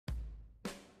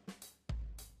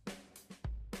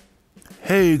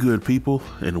Hey good people,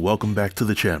 and welcome back to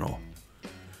the channel.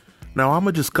 Now I'm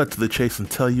gonna just cut to the chase and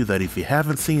tell you that if you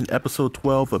haven't seen episode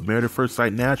 12 of Married at First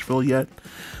Sight Nashville yet,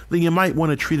 then you might want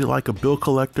to treat it like a bill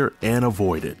collector and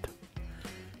avoid it.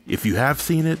 If you have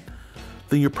seen it,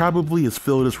 then you're probably as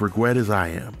filled with regret as I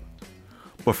am.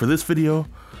 But for this video,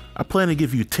 I plan to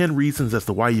give you 10 reasons as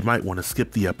to why you might want to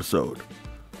skip the episode.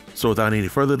 So without any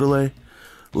further delay,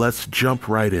 let's jump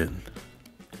right in.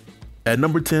 At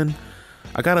number 10,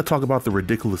 I gotta talk about the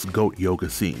ridiculous goat yoga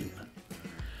scene.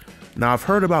 Now I've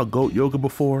heard about goat yoga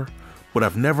before, but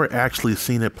I've never actually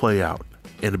seen it play out,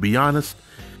 and to be honest,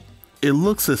 it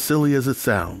looks as silly as it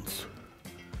sounds.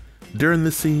 During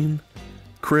this scene,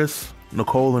 Chris,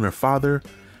 Nicole, and her father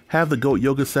have the goat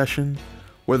yoga session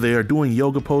where they are doing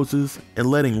yoga poses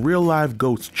and letting real live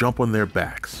goats jump on their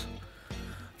backs.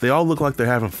 They all look like they're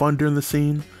having fun during the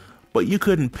scene, but you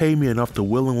couldn't pay me enough to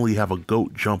willingly have a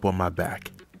goat jump on my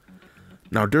back.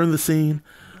 Now during the scene,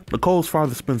 Nicole's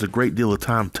father spends a great deal of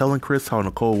time telling Chris how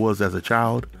Nicole was as a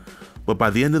child, but by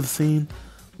the end of the scene,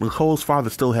 Nicole's father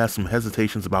still has some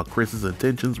hesitations about Chris's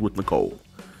intentions with Nicole.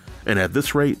 And at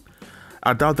this rate,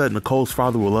 I doubt that Nicole's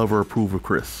father will ever approve of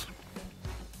Chris.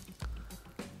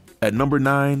 At number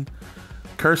 9,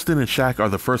 Kirsten and Shaq are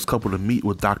the first couple to meet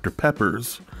with Dr.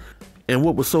 Peppers, and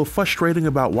what was so frustrating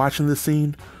about watching this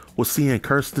scene was seeing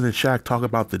Kirsten and Shaq talk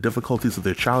about the difficulties of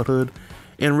their childhood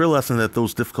and realizing that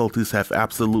those difficulties have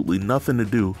absolutely nothing to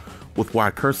do with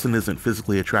why Kirsten isn't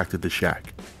physically attracted to Shaq.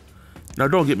 Now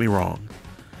don't get me wrong,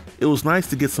 it was nice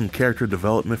to get some character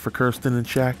development for Kirsten and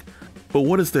Shaq, but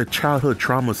what does their childhood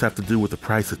traumas have to do with the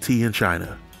price of tea in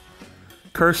China?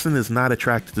 Kirsten is not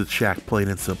attracted to Shaq, plain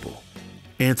and simple.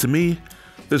 And to me,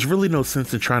 there's really no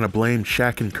sense in trying to blame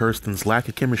Shaq and Kirsten's lack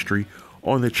of chemistry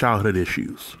on their childhood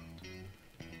issues.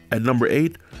 At number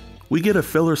 8, we get a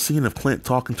filler scene of Clint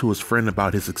talking to his friend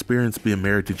about his experience being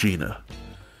married to Gina.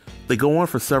 They go on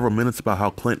for several minutes about how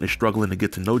Clint is struggling to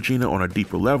get to know Gina on a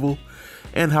deeper level,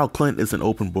 and how Clint is an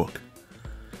open book.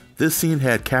 This scene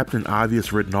had Captain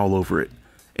Obvious written all over it,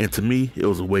 and to me, it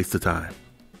was a waste of time.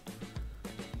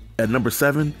 At number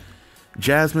 7,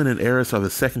 Jasmine and Eris are the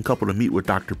second couple to meet with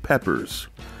Dr. Peppers,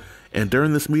 and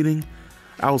during this meeting,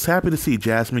 I was happy to see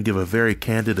Jasmine give a very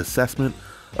candid assessment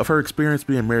of her experience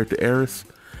being married to Eris,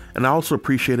 and I also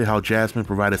appreciated how Jasmine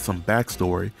provided some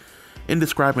backstory in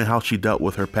describing how she dealt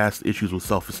with her past issues with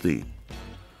self-esteem.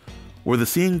 Where the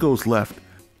scene goes left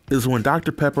is when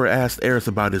Dr. Pepper asked Eris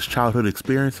about his childhood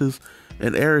experiences,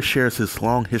 and Eris shares his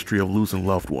long history of losing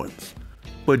loved ones.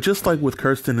 But just like with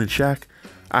Kirsten and Shaq,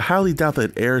 I highly doubt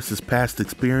that Eris's past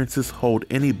experiences hold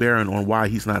any bearing on why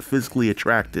he's not physically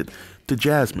attracted to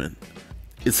Jasmine.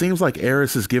 It seems like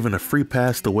Eris is given a free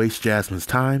pass to waste Jasmine's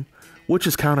time, which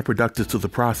is counterproductive to the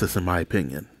process in my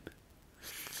opinion.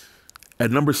 At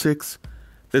number 6,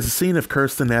 there's a scene of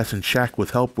Kirsten asking Shaq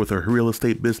with help with her real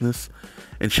estate business,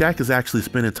 and Shaq is actually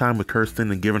spending time with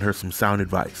Kirsten and giving her some sound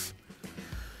advice.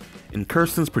 In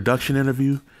Kirsten's production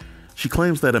interview, she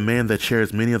claims that a man that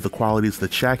shares many of the qualities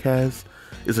that Shaq has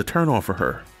is a turn-on for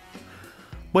her.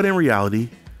 But in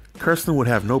reality, Kirsten would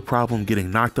have no problem getting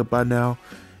knocked up by now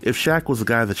if Shaq was a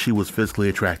guy that she was physically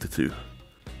attracted to.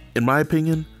 In my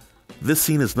opinion, this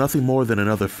scene is nothing more than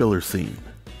another filler scene.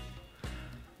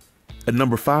 At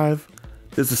number 5,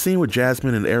 there's a scene with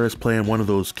Jasmine and Eris playing one of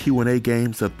those Q&A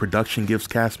games that production gives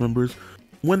cast members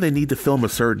when they need to film a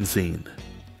certain scene.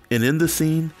 And in this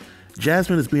scene,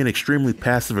 Jasmine is being extremely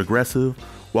passive-aggressive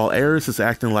while Eris is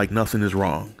acting like nothing is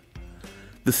wrong.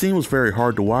 The scene was very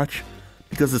hard to watch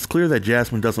because it's clear that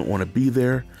Jasmine doesn't want to be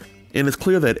there, and it's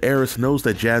clear that Eris knows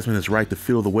that Jasmine is right to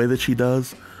feel the way that she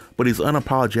does, but he's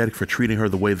unapologetic for treating her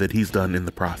the way that he's done in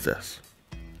the process.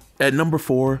 At number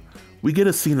 4, we get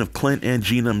a scene of Clint and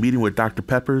Gina meeting with Dr.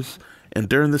 Peppers, and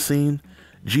during the scene,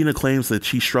 Gina claims that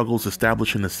she struggles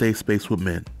establishing a safe space with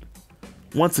men.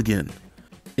 Once again,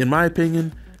 in my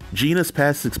opinion, Gina's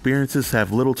past experiences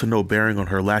have little to no bearing on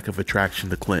her lack of attraction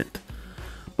to Clint.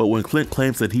 But when Clint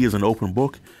claims that he is an open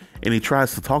book and he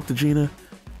tries to talk to Gina,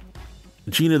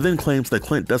 Gina then claims that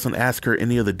Clint doesn't ask her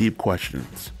any of the deep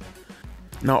questions.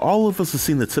 Now all of us have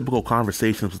seen the typical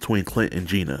conversations between Clint and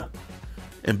Gina,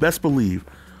 and best believe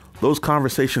those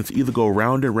conversations either go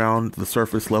round and round the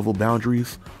surface level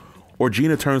boundaries, or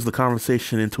Gina turns the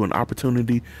conversation into an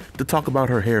opportunity to talk about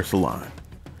her hair salon.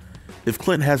 If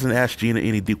Clint hasn't asked Gina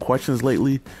any deep questions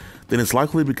lately, then it's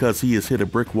likely because he has hit a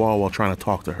brick wall while trying to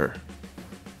talk to her.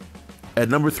 At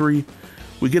number 3,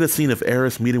 we get a scene of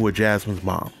Eris meeting with Jasmine's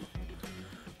mom.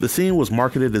 The scene was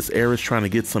marketed as Eris trying to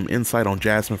get some insight on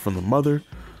Jasmine from the mother,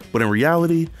 but in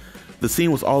reality, the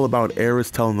scene was all about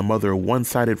Eris telling the mother a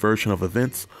one-sided version of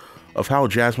events of how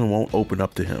Jasmine won't open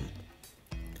up to him.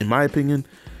 In my opinion,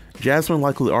 Jasmine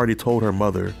likely already told her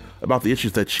mother about the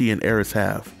issues that she and Eris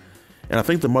have, and I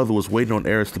think the mother was waiting on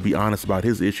Eris to be honest about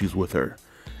his issues with her,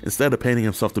 instead of painting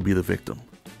himself to be the victim.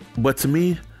 But to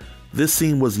me, this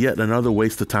scene was yet another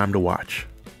waste of time to watch.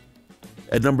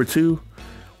 At number 2,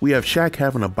 we have Shaq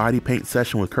having a body paint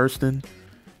session with Kirsten,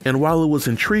 and while it was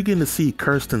intriguing to see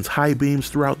Kirsten's high beams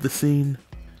throughout the scene,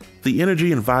 the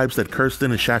energy and vibes that Kirsten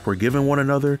and Shaq were giving one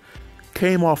another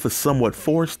came off as somewhat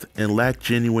forced and lacked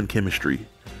genuine chemistry,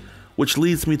 which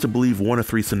leads me to believe one of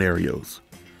 3 scenarios.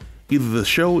 Either the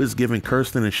show is giving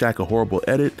Kirsten and Shaq a horrible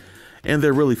edit and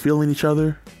they're really feeling each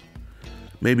other.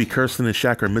 Maybe Kirsten and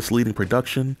Shaq are misleading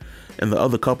production and the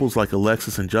other couples like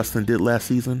Alexis and Justin did last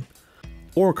season.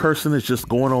 Or Kirsten is just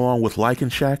going along with liking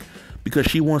Shaq because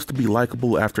she wants to be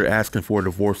likable after asking for a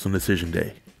divorce on decision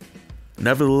day.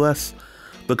 Nevertheless,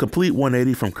 the complete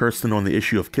 180 from Kirsten on the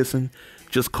issue of kissing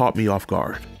just caught me off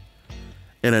guard.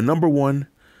 And at number 1,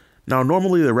 now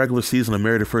normally the regular season of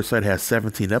Married at First Sight has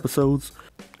 17 episodes,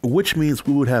 which means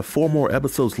we would have 4 more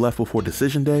episodes left before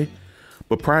decision day,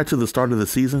 but prior to the start of the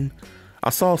season, I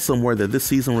saw somewhere that this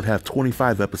season would have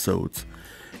 25 episodes,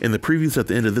 and the previews at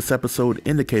the end of this episode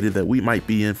indicated that we might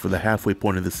be in for the halfway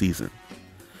point of the season.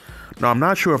 Now I'm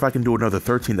not sure if I can do another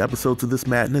 13 episodes of this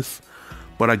madness,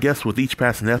 but I guess with each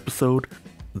passing episode,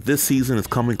 this season is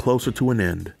coming closer to an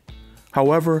end.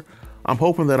 However, I'm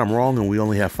hoping that I'm wrong and we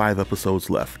only have 5 episodes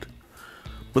left.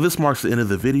 But this marks the end of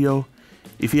the video.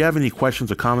 If you have any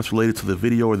questions or comments related to the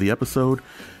video or the episode,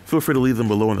 feel free to leave them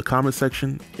below in the comment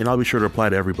section, and I'll be sure to reply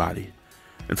to everybody.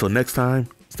 Until next time,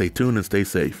 stay tuned and stay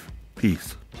safe.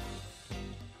 Peace.